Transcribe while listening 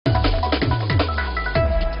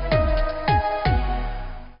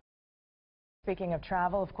speaking of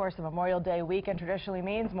travel, of course, the Memorial Day weekend traditionally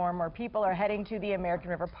means more and more people are heading to the American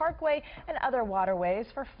River Parkway and other waterways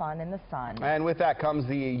for fun in the sun. And with that comes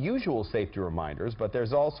the usual safety reminders, but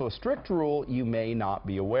there's also a strict rule you may not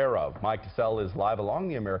be aware of. Mike DeSell is live along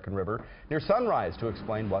the American River near Sunrise to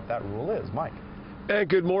explain what that rule is. Mike. Hey,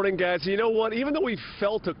 good morning, guys. You know what? Even though we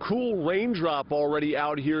felt a cool raindrop already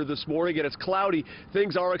out here this morning and it's cloudy,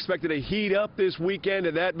 things are expected to heat up this weekend,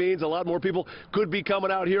 and that means a lot more people could be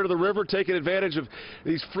coming out here to the river, taking advantage of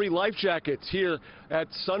these free life jackets here at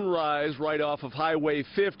Sunrise right off of Highway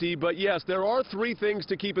 50. But yes, there are three things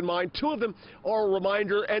to keep in mind. Two of them are a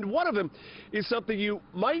reminder, and one of them is something you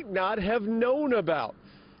might not have known about.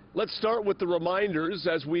 Let's start with the reminders.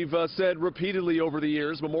 As we've said repeatedly over the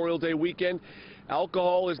years, Memorial Day weekend,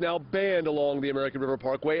 alcohol is now banned along the American River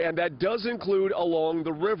Parkway, and that does include along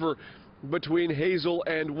the river between Hazel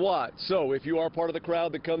and Watt. So if you are part of the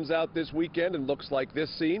crowd that comes out this weekend and looks like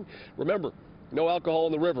this scene, remember, no alcohol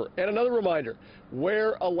in the river. And another reminder,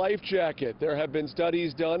 wear a life jacket. There have been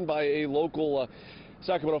studies done by a local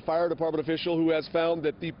Sacramento Fire Department official who has found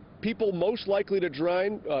that the people most likely to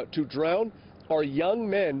drown are young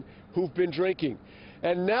men who've been drinking.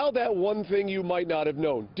 And now that one thing you might not have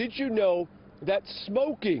known. Did you know that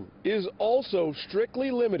smoking is also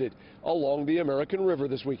strictly limited along the American River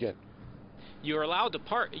this weekend? You are allowed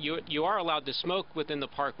to smoke within the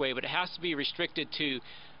parkway, but it has to be restricted to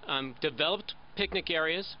developed picnic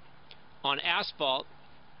areas, on asphalt,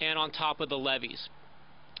 and on top of the levees.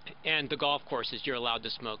 And the golf courses you're allowed to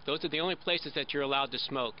smoke. Those are the only places that you're allowed to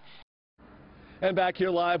smoke. And back here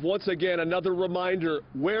live, once again, another reminder,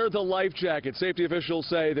 wear the life jacket. Safety officials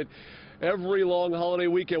say that every long holiday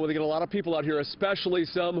weekend when they get a lot of people out here, especially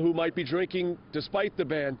some who might be drinking despite the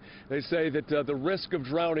ban, they say that the risk of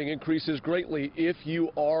drowning increases greatly if you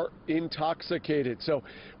are intoxicated. So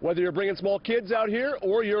whether you're bringing small kids out here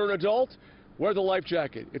or you're an adult, wear the life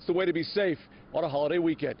jacket. It's the way to be safe on a holiday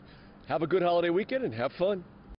weekend. Have a good holiday weekend and have fun.